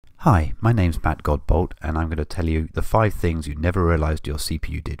Hi, my name's Matt Godbolt, and I'm going to tell you the 5 things you never realized your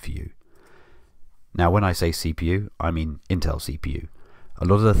CPU did for you. Now, when I say CPU, I mean Intel CPU. A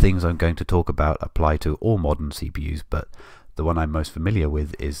lot of the things I'm going to talk about apply to all modern CPUs, but the one I'm most familiar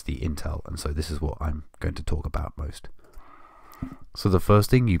with is the Intel, and so this is what I'm going to talk about most. So the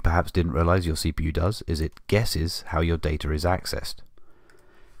first thing you perhaps didn't realize your CPU does is it guesses how your data is accessed.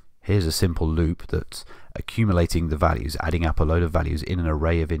 Here's a simple loop that's accumulating the values, adding up a load of values in an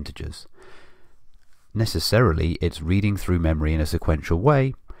array of integers. Necessarily, it's reading through memory in a sequential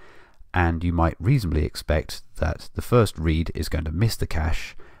way, and you might reasonably expect that the first read is going to miss the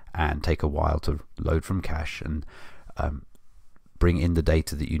cache and take a while to load from cache and bring in the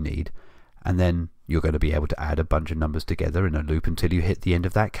data that you need, and then you're going to be able to add a bunch of numbers together in a loop until you hit the end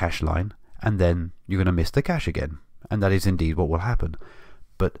of that cache line, and then you're going to miss the cache again, and that is indeed what will happen.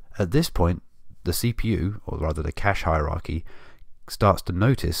 But at this point, the CPU, or rather the cache hierarchy, starts to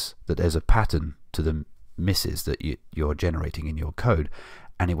notice that there's a pattern to the misses that you're generating in your code,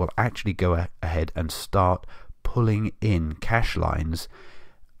 and it will actually go ahead and start pulling in cache lines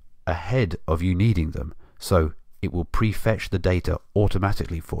ahead of you needing them. So it will prefetch the data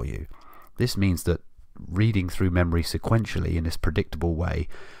automatically for you. This means that reading through memory sequentially in this predictable way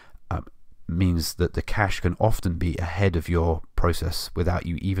means that the cache can often be ahead of your process without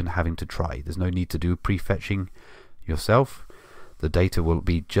you even having to try. There's no need to do prefetching yourself. The data will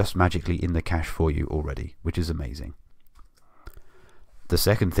be just magically in the cache for you already, which is amazing. The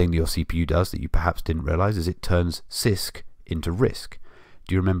second thing your CPU does that you perhaps didn't realize is it turns CISC into RISC.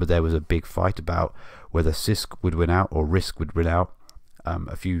 Do you remember there was a big fight about whether CISC would win out or RISC would win out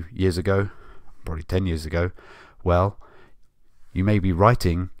a few years ago, probably 10 years ago? Well, you may be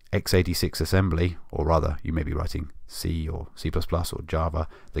writing x86 assembly, or rather you may be writing C or C++ or Java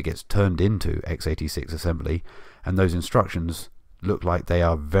that gets turned into x86 assembly, and those instructions look like they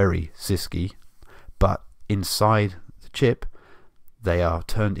are very CISC-y, but inside the chip they are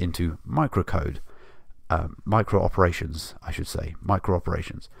turned into microcode, micro operations, I should say, micro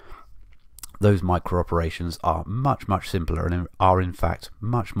operations. Those micro operations are much simpler and are in fact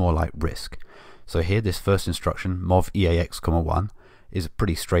much more like RISC. So here, this first instruction, mov EAX, 1, is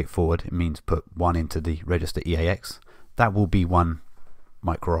pretty straightforward. It means put 1 into the register EAX. That will be one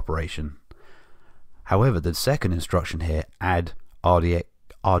micro operation. However, the second instruction here, add RDI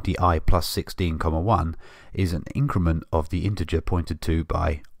plus 16, 1, is an increment of the integer pointed to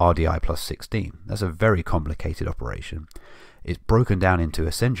by RDI plus 16. That's a very complicated operation. It's broken down into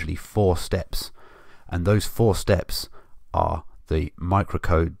essentially 4 steps, and those 4 steps are the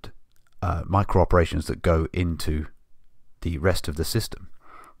microcode micro operations that go into the rest of the system.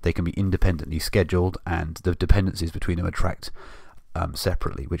 They can be independently scheduled, and the dependencies between them are tracked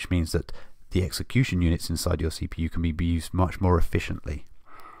separately, which means that the execution units inside your CPU can be used much more efficiently.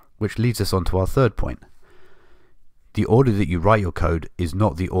 Which leads us on to our third point. The order that you write your code is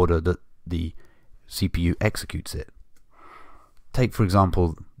not the order that the CPU executes it. Take, for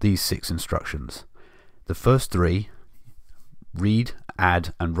example, these 6 instructions. The first 3 read,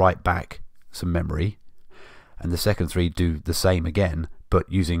 add, and write back some memory, and the second 3 do the same again,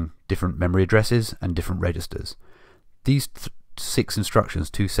 but using different memory addresses and different registers. These 6 instructions,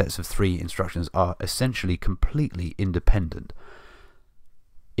 2 sets of 3 instructions, are essentially completely independent.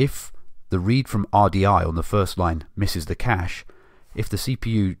 If the read from RDI on the first line misses the cache, if the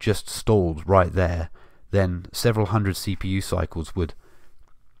CPU just stalled right there, then several hundred CPU cycles would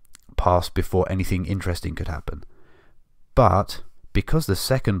pass before anything interesting could happen. But because the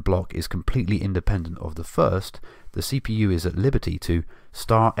second block is completely independent of the first, the CPU is at liberty to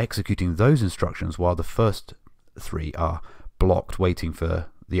start executing those instructions while the first 3 are blocked waiting for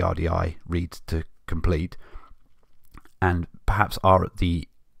the RDI read to complete, and perhaps the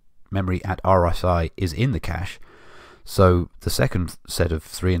memory at RSI is in the cache, so the second set of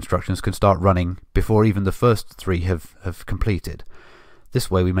 3 instructions can start running before even the first 3 have completed. This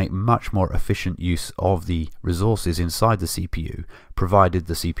way we make much more efficient use of the resources inside the CPU, provided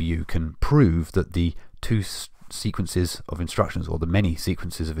the CPU can prove that the 2 sequences of instructions, or the many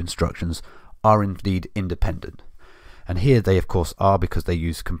sequences of instructions, are indeed independent. And here they of course are, because they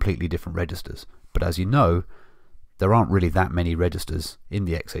use completely different registers. But as you know, there aren't really that many registers in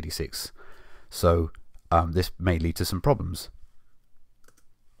the x86, so this may lead to some problems.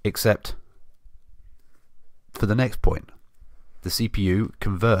 Except for the next point. The CPU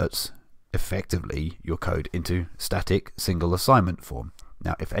converts effectively your code into static single assignment form.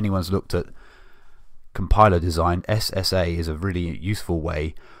 Now, if anyone's looked at compiler design, SSA is a really useful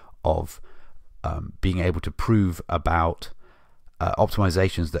way of being able to prove about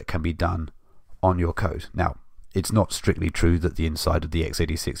optimizations that can be done on your code. Now, it's not strictly true that the inside of the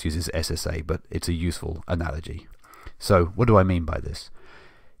x86 uses SSA, but it's a useful analogy. So what do I mean by this?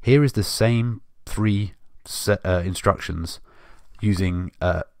 Here is the same three instructions using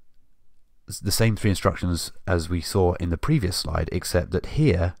the same three instructions as we saw in the previous slide, except that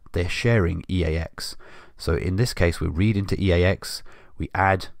here they're sharing EAX. So in this case, we read into EAX, we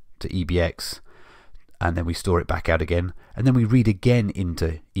add to EBX, and then we store it back out again, and then we read again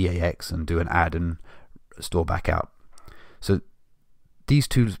into EAX and do an add and store back out. So these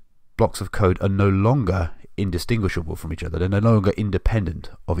two blocks of code are no longer indistinguishable from each other. They're no longer independent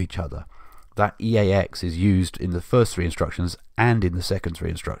of each other. That EAX is used in the first three instructions and in the second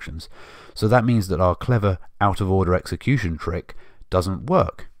three instructions. So that means that our clever out-of-order execution trick doesn't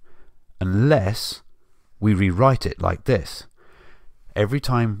work unless we rewrite it like this. Every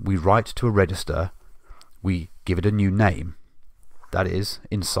time we write to a register, we give it a new name. That is,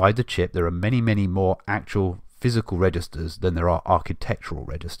 inside the chip there are many, many more actual physical registers than there are architectural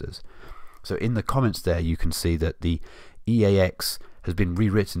registers. So in the comments there you can see that the EAX has been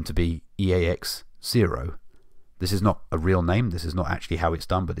rewritten to be EAX0. This is not a real name, this is not actually how it's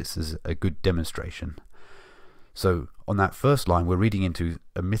done, but this is a good demonstration. So on that first line we're reading into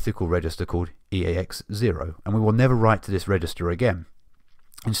a mythical register called EAX0, and we will never write to this register again.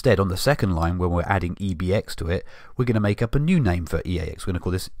 Instead, on the second line, when we're adding EBX to it, we're going to make up a new name for EAX. We're going to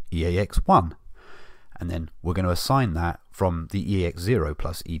call this EAX1. And then we're going to assign that from the EAX0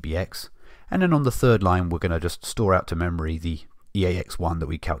 plus EBX. And then on the third line, we're going to just store out to memory the EAX1 that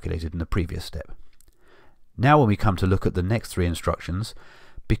we calculated in the previous step. Now when we come to look at the next three instructions,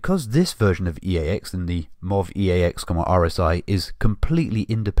 because this version of EAX in the MOV EAX, RSI is completely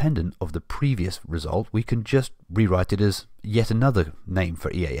independent of the previous result, we can just rewrite it as yet another name for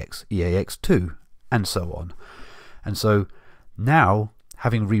EAX, EAX2, and so on. And so now,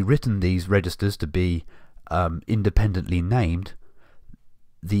 having rewritten these registers to be independently named,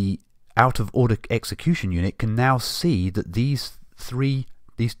 the out-of-order execution unit can now see that these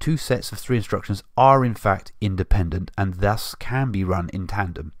two sets of three instructions are in fact independent and thus can be run in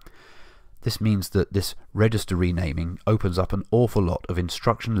tandem. This means that this register renaming opens up an awful lot of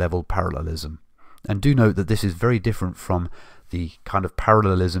instruction level parallelism. And do note that this is very different from the kind of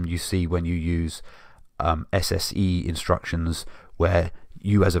parallelism you see when you use SSE instructions, where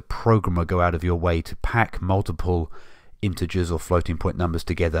you as a programmer go out of your way to pack multiple integers or floating point numbers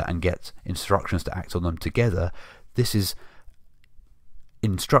together and get instructions to act on them together. This is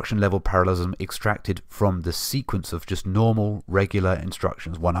instruction level parallelism extracted from the sequence of just normal regular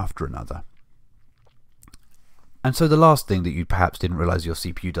instructions one after another. And so the last thing that you perhaps didn't realize your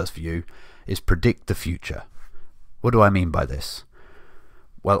CPU does for you is predict the future. What do I mean by this?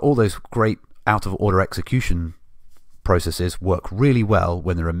 Well, all those great out of order execution processes work really well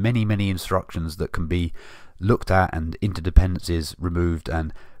when there are many, many instructions that can be looked at and interdependencies removed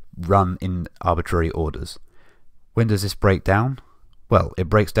and run in arbitrary orders. When does this break down? Well, it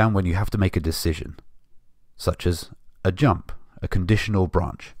breaks down when you have to make a decision, such as a jump, a conditional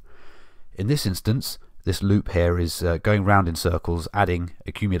branch. In this instance, this loop here is going round in circles, adding,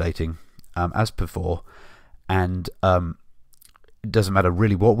 accumulating, as before, and it doesn't matter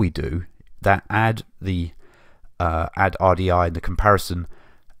really what we do. That add RDI and the comparison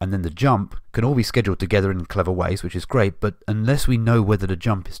and then the jump can all be scheduled together in clever ways, which is great, but unless we know whether the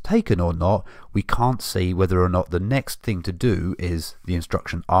jump is taken or not, we can't see whether or not the next thing to do is the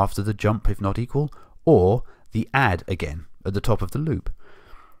instruction after the jump if not equal, or the add again at the top of the loop.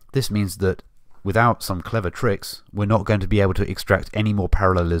 This means that without some clever tricks, we're not going to be able to extract any more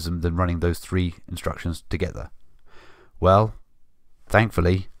parallelism than running those three instructions together. Well,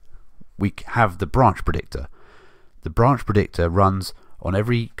 thankfully, we have the branch predictor. The branch predictor runs on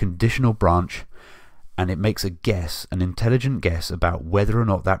every conditional branch, and it makes a guess, an intelligent guess about whether or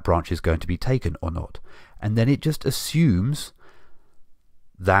not that branch is going to be taken or not. And then it just assumes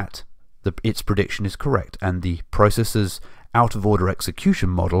that its prediction is correct, and the processor's out-of-order execution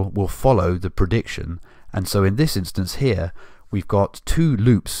model will follow the prediction. And so in this instance here, we've got two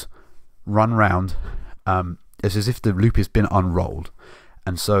loops run round as if the loop has been unrolled.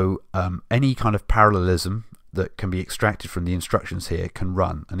 And so any kind of parallelism that can be extracted from the instructions here can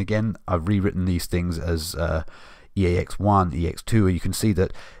run. And again, I've rewritten these things as EAX1, EAX2, and you can see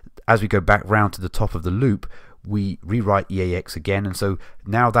that as we go back round to the top of the loop, we rewrite EAX again, and so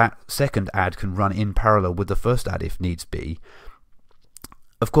now that second add can run in parallel with the first add if needs be.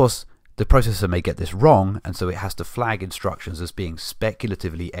 Of course, the processor may get this wrong, and so it has to flag instructions as being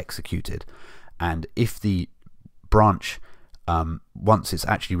speculatively executed. And if the branch, once it's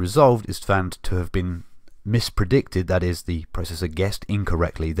actually resolved, is found to have been mispredicted, that is, the processor guessed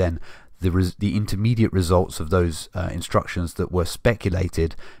incorrectly, then the intermediate results of those instructions that were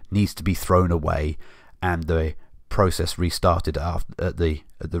speculated needs to be thrown away, and the process restarted at the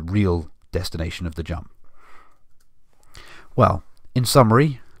real destination of the jump. Well, in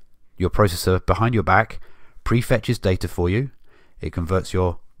summary, your processor behind your back prefetches data for you. It converts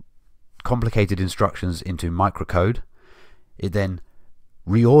your complicated instructions into microcode. It then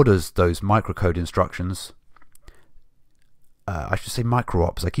reorders those microcode instructions. I should say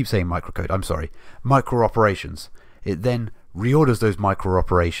micro-ops. I keep saying microcode. I'm sorry. Micro-operations. It then reorders those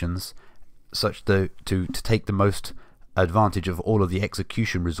micro-operations such to take the most advantage of all of the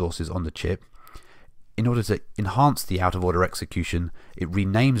execution resources on the chip. In order to enhance the out-of-order execution, it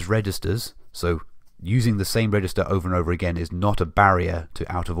renames registers, so using the same register over and over again is not a barrier to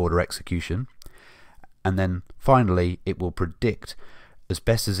out-of-order execution. And then finally, it will predict as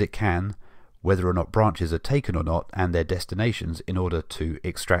best as it can whether or not branches are taken or not and their destinations in order to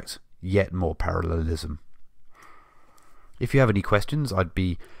extract yet more parallelism. If you have any questions, I'd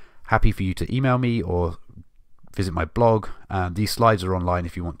be happy for you to email me or visit my blog. These slides are online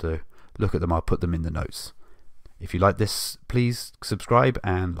if you want to look at them. I'll put them in the notes. If you like this, please subscribe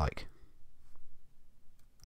and like.